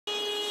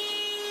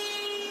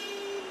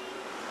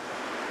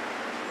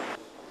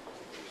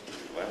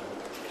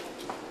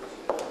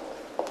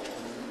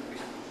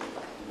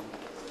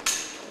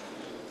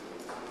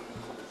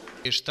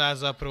Šta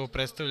zapravo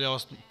predstavlja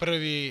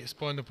prvi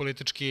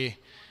spoljnopolitički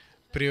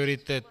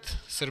prioritet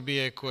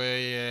Srbije koja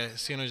je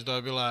sinoć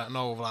dobila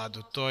novu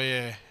vladu? To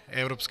je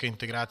evropska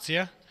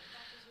integracija,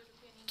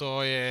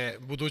 to je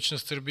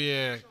budućnost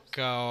Srbije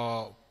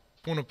kao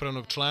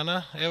punopravnog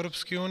člana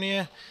Evropske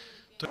unije.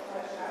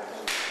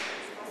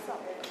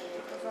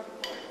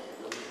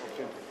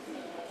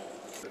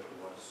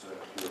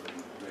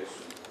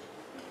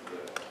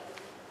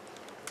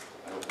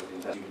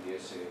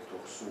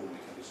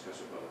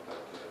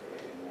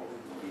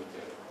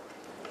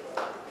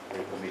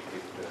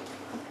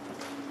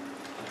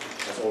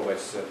 As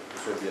always,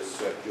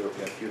 Serbia's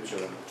European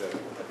future, and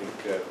I think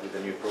with the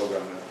new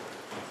program,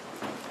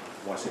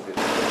 once it is.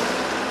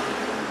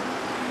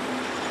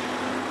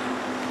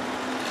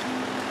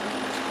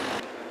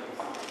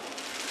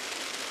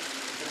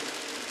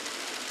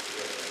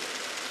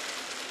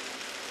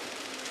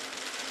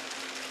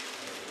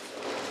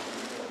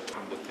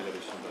 On the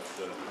television, but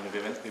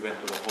we went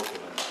to the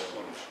hotel and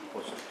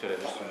watched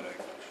television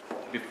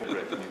before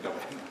the new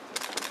government.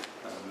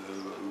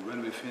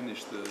 When we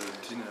finished the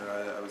dinner,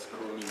 I was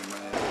scrolling in my...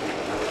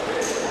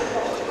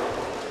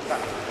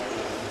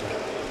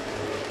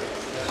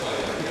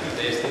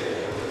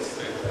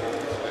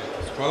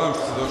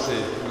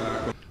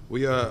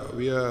 We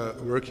are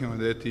working on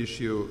that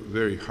issue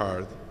very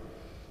hard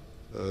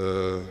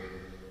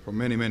for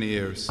many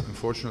years.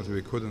 Unfortunately,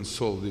 we couldn't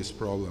solve this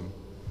problem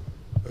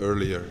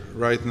earlier.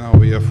 Right now,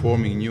 we are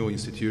forming a new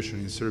institution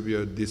in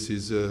Serbia. This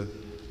is a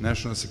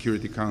National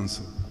Security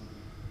Council.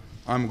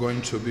 I'm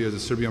going to be, as a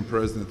Serbian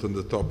President, on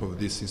the top of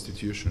this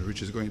institution,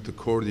 which is going to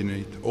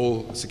coordinate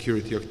all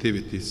security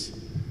activities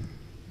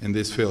in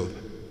this field.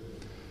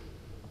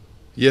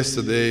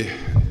 Yesterday,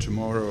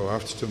 tomorrow,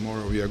 after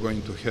tomorrow, we are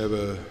going to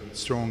have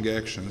strong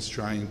actions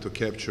trying to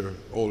capture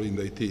all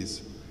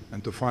indictees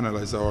and to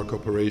finalize our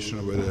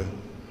cooperation with the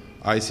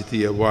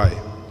ICTY.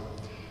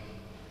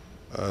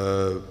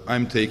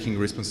 I'm taking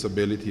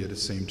responsibility at the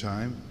same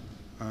time,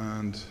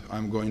 and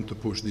I'm going to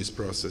push this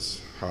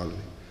process hardly.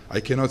 I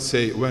cannot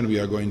say when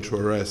we are going to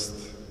arrest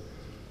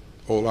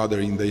all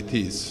other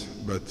indictees,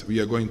 but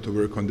we are going to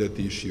work on that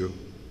issue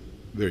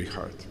very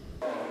hard.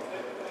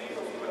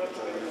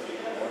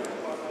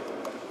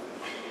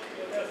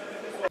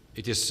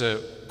 It is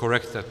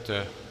correct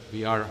that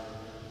we are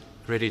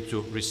ready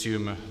to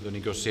resume the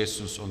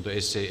negotiations on the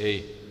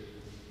SAA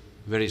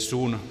very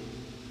soon,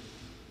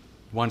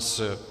 once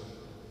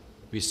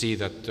we see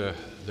that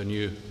the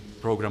new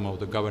program of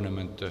the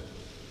government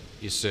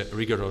is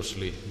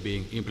rigorously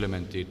being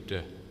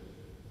implemented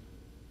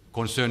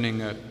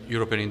concerning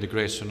European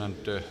integration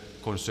and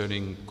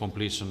concerning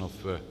completion of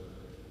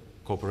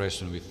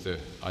cooperation with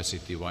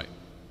ICTY.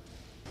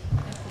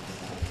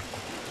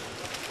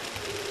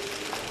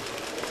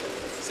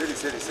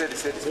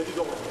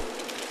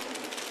 Sedi.